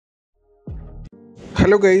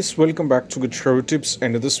Hello guys, welcome back to Good Show Tips,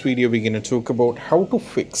 and in this video we're going to talk about how to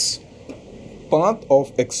fix Path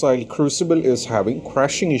of Exile Crucible is having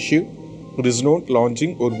crashing issue, it is not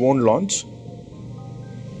launching or won't launch,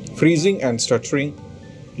 freezing and stuttering,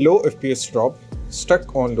 low FPS drop,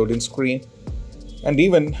 stuck on loading screen, and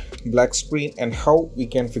even black screen, and how we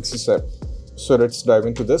can fix this up. So let's dive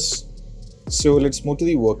into this. So let's move to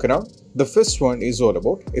the workaround. The first one is all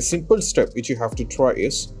about a simple step which you have to try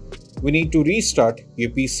is we need to restart your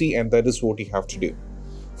PC, and that is what you have to do.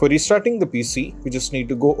 For restarting the PC, we just need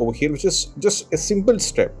to go over here, which is just a simple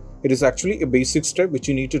step. It is actually a basic step which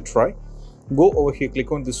you need to try. Go over here,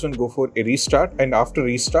 click on this one, go for a restart, and after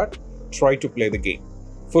restart, try to play the game.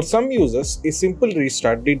 For some users, a simple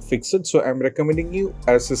restart did fix it, so I'm recommending you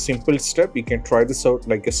as a simple step. You can try this out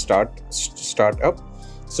like a start up.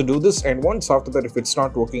 So do this, and once after that, if it's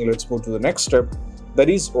not working, let's move to the next step. That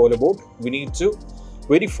is all about we need to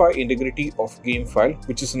verify integrity of game file,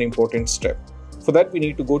 which is an important step. For that, we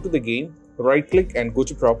need to go to the game, right click and go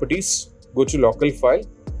to properties, go to local file,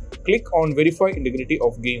 click on verify integrity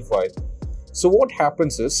of game file. So what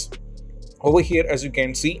happens is over here, as you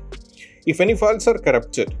can see, if any files are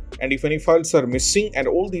corrupted and if any files are missing, and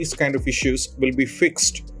all these kind of issues will be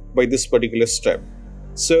fixed by this particular step.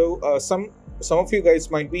 So some of you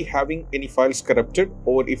guys might be having any files corrupted,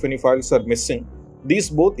 or if any files are missing.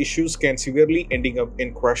 These both issues can severely ending up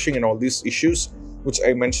in crashing and all these issues which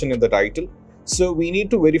I mentioned in the title. So we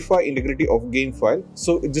need to verify integrity of game file.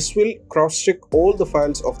 So this will cross-check all the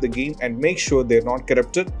files of the game and make sure they're not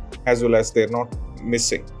corrupted as well as they're not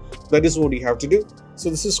missing. That is what you have to do.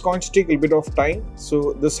 So this is going to take a bit of time.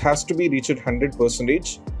 So this has to be reached at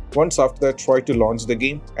 100%. Once after that, try to launch the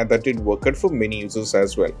game, and that did work out for many users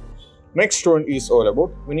as well. Next one is all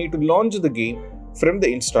about we need to launch the game from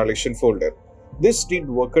the installation folder. This did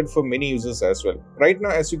work out for many users as well. Right now,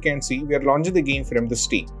 as you can see, we are launching the game from the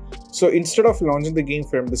Steam. So instead of launching the game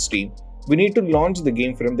from the Steam, we need to launch the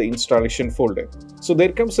game from the installation folder. So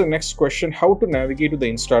there comes the next question, how to navigate to the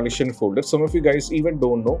installation folder. Some of you guys even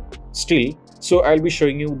don't know still. So I'll be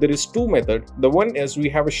showing you there is two methods. The one is we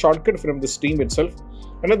have a shortcut from the Steam itself.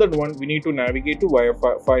 Another one, we need to navigate to via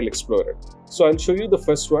File Explorer. So I'll show you the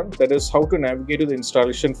first one, that is how to navigate to the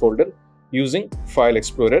installation folder using File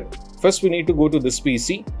Explorer. First, we need to go to this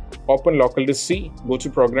PC, open local disk C, go to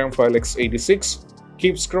program file x86,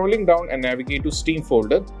 keep scrolling down and navigate to Steam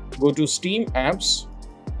folder, go to Steam apps,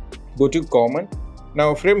 go to common.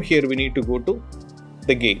 Now from here, we need to go to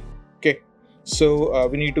the game. Okay, so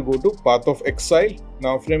we need to go to Path of Exile.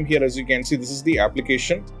 Now from here, as you can see, this is the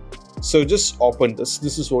application. So just open this.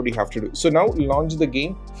 This is what you have to do. So now launch the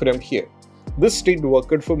game from here. This did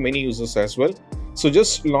work out for many users as well. So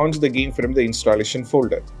just launch the game from the installation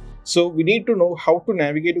folder. So we need to know how to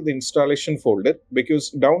navigate to the installation folder, because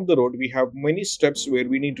down the road we have many steps where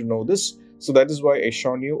we need to know this. So that is why I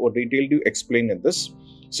shown you or detailed you explain in this.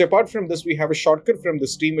 So apart from this, we have a shortcut from the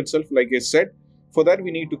Steam itself, like I said. For that,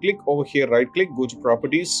 we need to click over here, right click, go to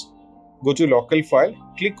properties, go to local file,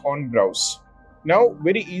 click on browse. Now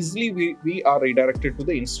very easily we are redirected to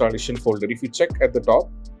the installation folder. If you check at the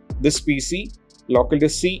top, this PC, local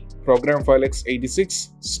disk C, program file x86,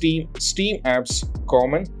 Steam apps,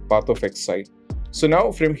 common, Path of Exile. So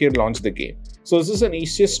now from here, launch the game. So this is an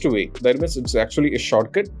easiest way. That means it's actually a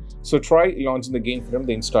shortcut. So try launching the game from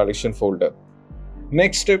the installation folder.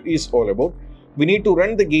 Next step is all about we need to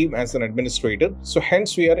run the game as an administrator. So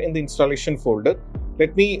hence we are in the installation folder.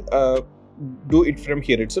 Let me do it from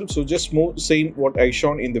here itself. So just move same what I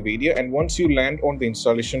shown in the video, and once you land on the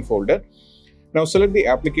installation folder, now select the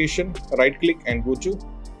application, right click and go to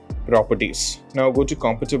properties. Now go to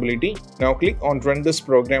compatibility. Now click on run this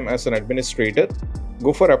program as an administrator.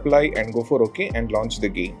 Go for apply and go for OK and launch the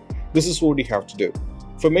game. This is what you have to do.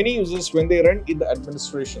 For many users, when they run in the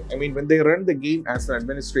administration, when they run the game as an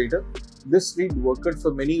administrator, this did work out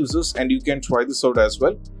for many users, and you can try this out as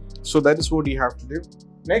well. So that is what you have to do.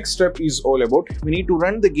 Next step is all about we need to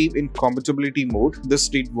run the game in compatibility mode. This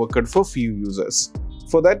did work out for few users.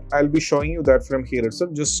 For that, I'll be showing you that from here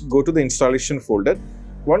itself. Just go to the installation folder.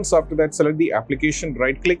 Once after that, select the application,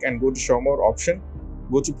 right click and go to show more option.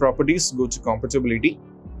 Go to properties, go to compatibility.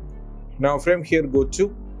 Now from here, go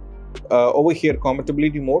to over here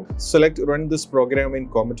compatibility mode. Select run this program in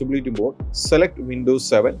compatibility mode. Select Windows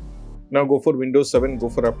 7. Now go for Windows 7, go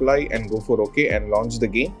for apply and go for OK and launch the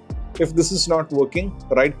game. If this is not working,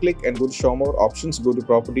 right click and go to show more options. Go to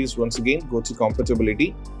properties once again, go to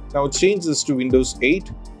compatibility. Now change this to Windows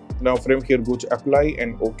 8. Now from here, go to apply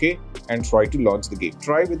and OK and try to launch the game.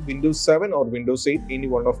 Try with Windows 7 or Windows 8, any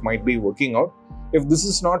one of might be working out. If this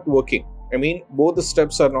is not working, both the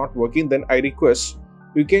steps are not working, then I request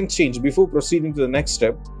you can change before proceeding to the next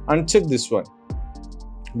step. Uncheck this one.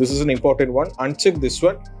 This is an important one. Uncheck this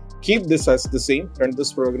one. Keep this as the same and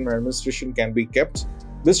this program administration can be kept.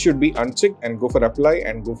 This should be unchecked and go for apply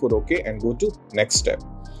and go for OK and go to next step.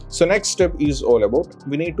 So next step is all about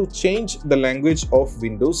we need to change the language of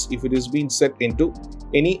Windows if it is being set into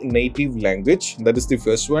any native language. That is the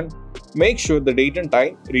first one. Make sure the date and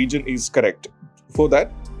time region is correct. For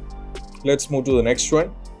that, let's move to the next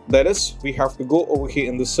one. That is, we have to go over here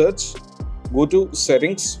in the search, go to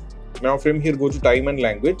settings. Now from here, go to time and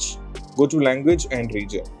language, go to language and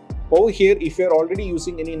region. Over here, if you are already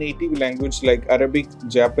using any native language like Arabic,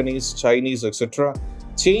 Japanese, Chinese, etc.,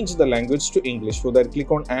 change the language to English. For that, click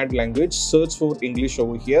on add language, search for English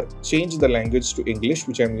over here, change the language to English,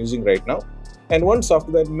 which I am using right now. And once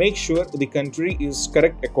after that, make sure the country is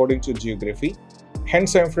correct according to geography.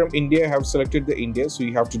 Hence, I am from India, I have selected the India, so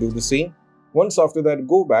you have to do the same. Once after that,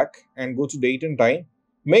 go back and go to date and time.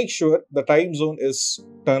 Make sure the time zone is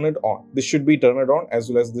turned on. This should be turned on as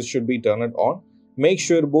well as this should be turned on. Make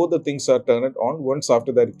sure both the things are turned on. Once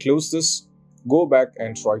after that, close this, go back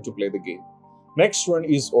and try to play the game. Next one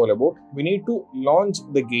is all about we need to launch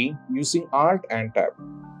the game using Alt and Tab.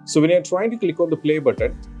 So when you are trying to click on the play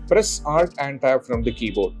button, press Alt and Tab from the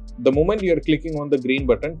keyboard. The moment you are clicking on the green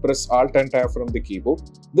button, press Alt and Tab from the keyboard.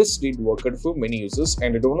 This did work out for many users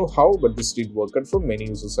and I don't know how, but this did work out for many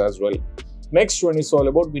users as well. Next one is all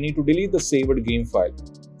about we need to delete the saved game file.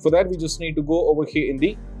 For that, we just need to go over here in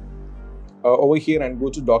the and go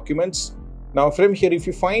to documents. Now from here, if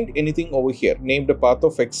you find anything over here named a path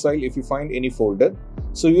of exile, if you find any folder,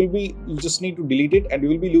 so you just need to delete it and you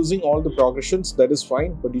will be losing all the progressions. That is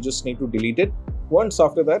fine, but you just need to delete it. Once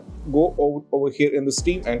after that, go over here in the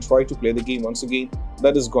Steam and try to play the game once again.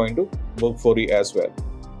 That is going to work for you as well.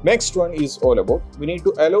 Next one is all about we need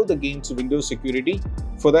to allow the game to Windows security.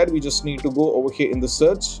 For that, we just need to go over here in the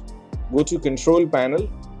search, go to control panel.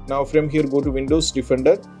 Now from here, go to Windows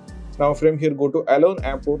Defender. Now from here, go to allow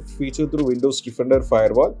app port feature through Windows Defender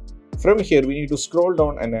firewall. From here, we need to scroll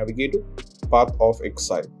down and navigate to path of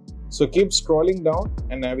exile. So keep scrolling down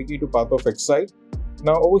and navigate to path of exile.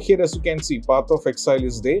 Now over here, as you can see, path of exile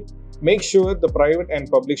is there. Make sure the private and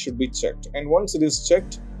public should be checked. And once it is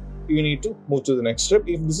checked, you need to move to the next step.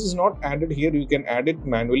 If this is not added here, you can add it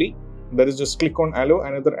manually. That is, just click on allow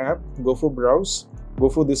another app, go for browse, go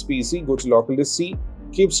for this PC, go to local disk C.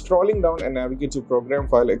 Keep scrolling down and navigate to program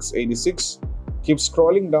file x86. Keep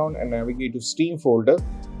scrolling down and navigate to Steam folder.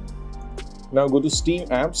 Now go to Steam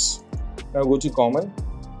apps. Now go to common.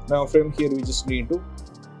 Now from here, we just need to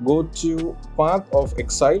go to path of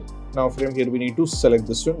exile. Now from here, we need to select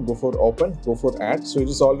this one, go for open, go for add. So it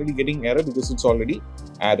is already getting error because it's already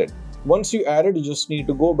added. Once you add it, you just need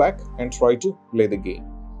to go back and try to play the game.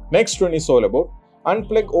 Next one is all about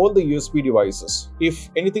unplug all the USB devices. If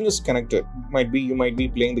anything is connected, you might be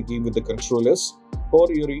playing the game with the controllers, or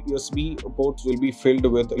your USB ports will be filled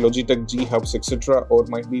with Logitech G hubs, etc., or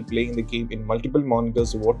might be playing the game in multiple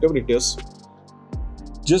monitors, whatever it is.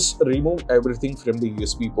 Just remove everything from the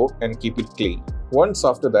USB port and keep it clean. Once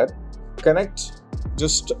after that, connect.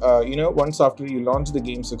 Once after you launch the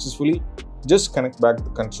game successfully, just connect back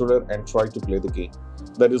the controller and try to play the game.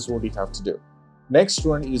 That is what you have to do. Next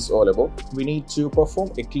one is all about we need to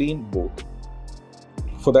perform a clean boot.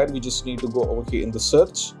 For that, we just need to go over here in the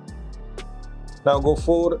search. Now go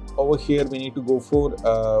for over here, we need to go for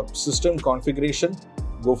system configuration,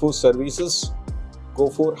 go for services, go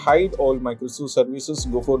for hide all Microsoft services,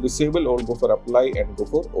 go for disable all, go for apply and go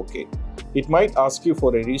for OK. It might ask you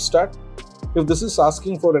for a restart. If this is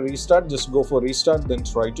asking for a restart, just go for restart, then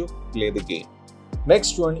try to play the game.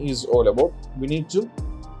 Next one is all about we need to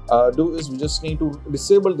we just need to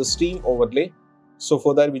disable the Steam overlay. So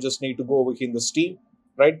for that, we just need to go over here in the Steam,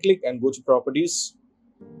 right click and go to properties.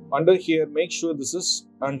 Under here, make sure this is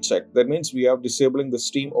unchecked. That means we have disabling the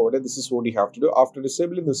Steam overlay. This is what you have to do. After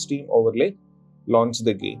disabling the Steam overlay, launch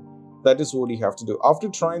the game. That is what you have to do. After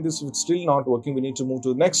trying this, if it's still not working, we need to move to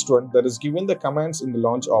the next one, that is given the commands in the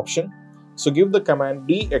launch option. So give the command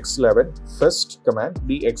dx11, first command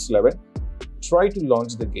dx11. Try to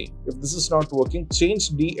launch the game. If this is not working,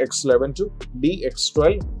 change dx11 to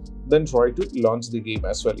dx12, then try to launch the game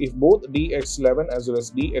as well. If both dx11 as well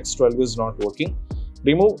as dx12 is not working,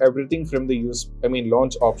 remove everything from the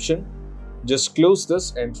launch option. Just close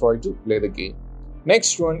this and try to play the game.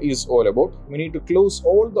 Next one is all about we need to close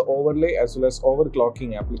all the overlay as well as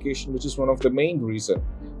overclocking application, which is one of the main reason.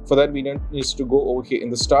 For that, we need to go over here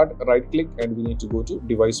in the start, right click, and we need to go to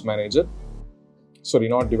device manager. Sorry,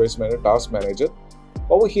 not device manager, task manager.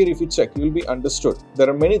 Over here, if you check, you will be understood. There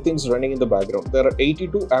are many things running in the background. There are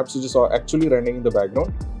 82 apps which are actually running in the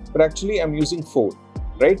background, but actually I'm using 4.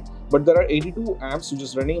 right? But there are 82 apps which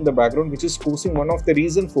is running in the background, which is causing one of the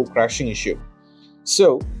reason for crashing issue.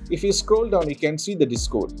 So if you scroll down, you can see the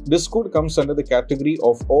Discord. Discord comes under the category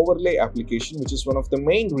of overlay application, which is one of the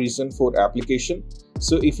main reason for application.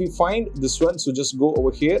 So if you find this one, so just go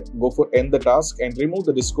over here, go for end the task and remove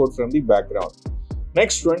the Discord from the background.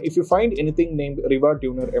 Next one, if you find anything named Riva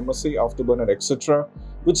Tuner, MSI Afterburner, etc.,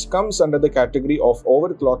 which comes under the category of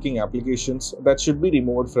overclocking applications, that should be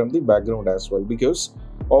removed from the background as well, because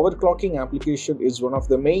overclocking application is one of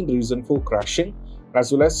the main reason for crashing,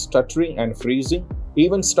 as well as stuttering and freezing,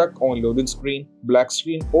 even stuck on loading screen, black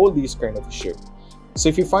screen, all these kind of issue. So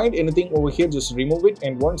if you find anything over here, just remove it,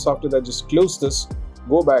 and once after that, just close this,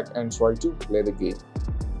 go back and try to play the game.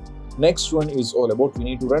 Next one is all about we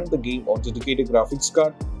need to run the game on dedicated graphics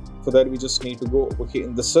card. For that, we just need to go over here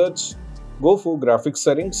in the search, go for graphics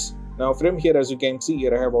settings. Now from here, as you can see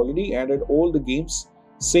here, I have already added all the games.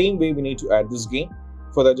 Same way we need to add this game.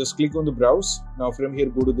 For that, just click on the browse. Now from here,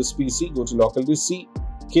 go to this PC, go to local PC,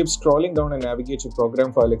 keep scrolling down and navigate to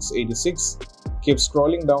program file x86. Keep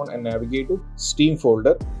scrolling down and navigate to Steam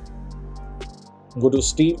folder. Go to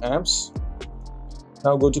Steam apps.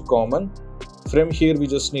 Now go to common. From here, we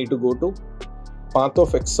just need to go to path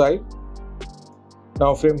of Exile.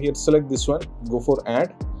 Now from here, select this one, go for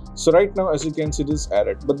add. So right now, as you can see, it is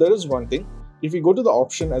added. But there is one thing. If you go to the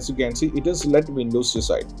option, as you can see, it is let Windows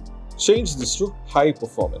decide. Change this to high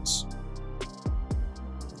performance.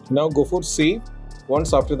 Now go for save.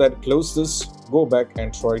 Once after that, close this, go back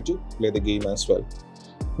and try to play the game as well.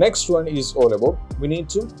 Next one is all about we need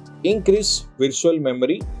to increase virtual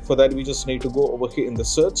memory. For that, we just need to go over here in the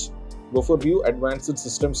search, go for view advanced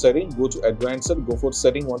system setting, go to advanced, go for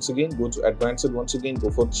setting once again, go to advanced once again, go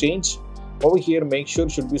for change. Over here, make sure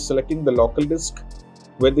should be selecting the local disk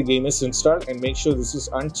where the game is installed, and make sure this is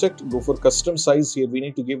unchecked. Go for custom size. Here we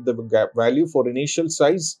need to give the value for initial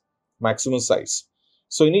size, maximum size.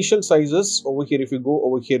 So initial sizes over here, if you go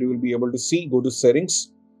over here, you will be able to see, go to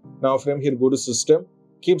settings. Now from here, go to system,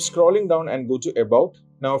 keep scrolling down and go to about.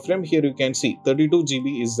 Now from here, you can see 32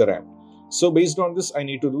 GB is the RAM. So based on this, I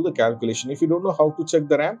need to do the calculation. If you don't know how to check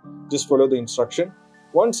the RAM, just follow the instruction.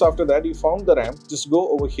 Once after that, you found the RAM, just go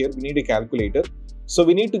over here. We need a calculator. So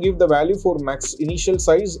we need to give the value for max initial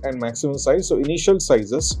size and maximum size. So initial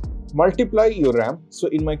sizes, multiply your RAM. So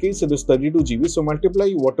in my case, it is 32 GB. So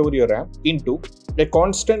multiply whatever your RAM into a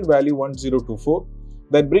constant value 1024.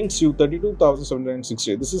 That brings you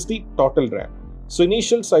 32,760. This is the total RAM. So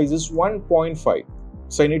initial size is 1.5.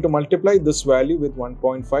 So I need to multiply this value with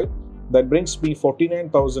 1.5. That brings me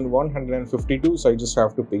 49,152. So I just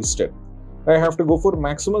have to paste it. I have to go for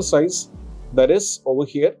maximum size. That is over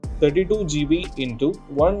here 32 GB into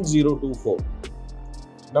 1024.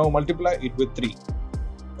 Now multiply it with 3.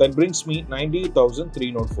 That brings me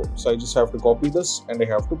 98,304. So I just have to copy this and I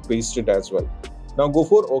have to paste it as well. Now go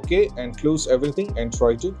for OK and close everything and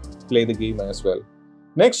try to play the game as well.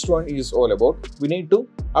 Next one is all about we need to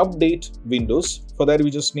update Windows. For that,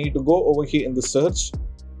 we just need to go over here in the search.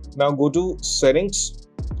 Now go to settings.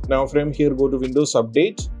 Now from here, go to Windows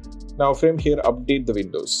Update. Now from here, update the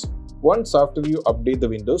Windows. Once after you update the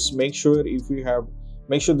Windows, make sure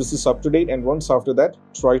this is up to date, and once after that,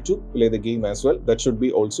 try to play the game as well. That should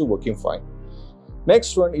be also working fine.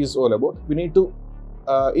 Next one is all about we need to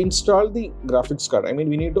install the graphics card. We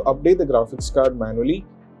need to update the graphics card manually.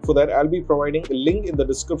 For that, I'll be providing a link in the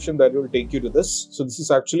description that will take you to this. So this is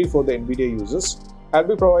actually for the NVIDIA users. I'll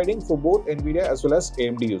be providing for both NVIDIA as well as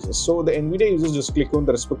AMD users. So the NVIDIA users, just click on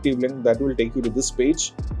the respective link that will take you to this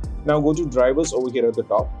page. Now go to drivers over here at the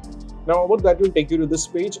top. Now about that will take you to this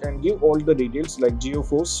page and give all the details like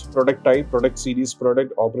GeoForce, product type, product series,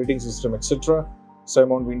 product, operating system, etc. So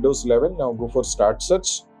I'm on Windows 11. Now go for start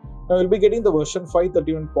search. Now you'll be getting the version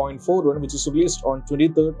 531.41, which is released on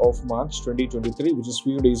 23rd of March 2023, which is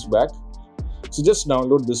few days back. So just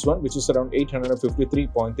download this one, which is around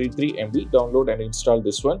 853.33 MB. Download and install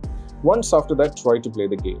this one. Once after that, try to play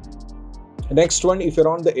the game. Next one, if you're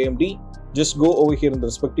on the AMD, just go over here in the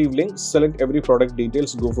respective link, select every product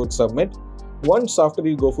details, go for submit. Once after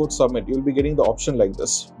you go for submit, you'll be getting the option like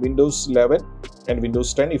this, Windows 11 and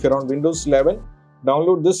Windows 10. If you're on Windows 11,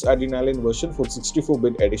 download this Adrenaline version for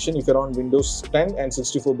 64-bit edition. If you're on Windows 10 and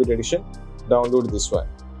 64-bit edition, download this one.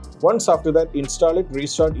 Once after that, install it,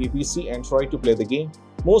 restart EPC and try to play the game.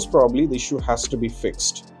 Most probably the issue has to be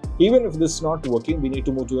fixed. Even if this is not working, we need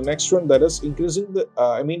to move to the next one, that is increasing the,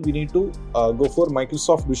 we need to go for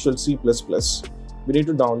Microsoft Visual C++. We need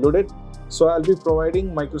to download it. So I'll be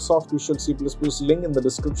providing Microsoft Visual C++ link in the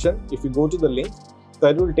description. If you go to the link,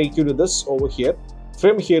 that will take you to this over here.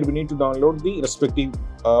 From here, we need to download the respective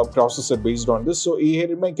processor based on this. So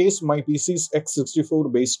here in my case, my PC is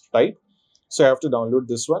x64 based type. So I have to download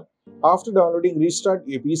this one. After downloading, restart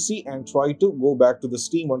your PC and try to go back to the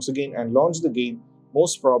Steam once again and launch the game.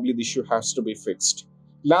 Most probably the issue has to be fixed.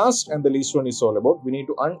 Last and the least one is all about, we need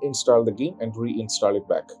to uninstall the game and reinstall it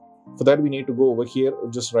back. For that, we need to go over here,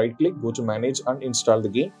 just right click, go to manage, uninstall the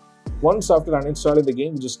game. Once after uninstalling the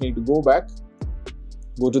game, we just need to go back,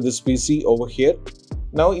 go to this PC over here.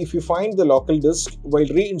 Now, if you find the local disk, while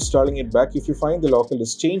reinstalling it back, if you find the local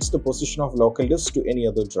disk, change the position of local disk to any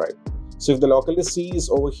other drive. So if the local disk C is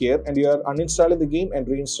over here and you are uninstalling the game and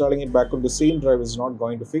reinstalling it back on the same drive is not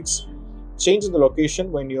going to fix, change the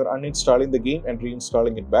location when you are uninstalling the game and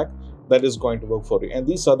reinstalling it back. That is going to work for you. And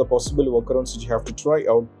these are the possible workarounds that you have to try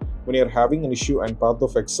out when you are having an issue and path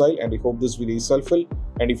of Exile. And I hope this video is helpful.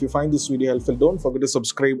 And if you find this video helpful, don't forget to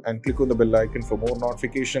subscribe and click on the bell icon for more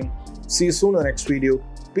notification. See you soon in the next video.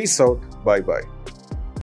 Peace out. Bye bye.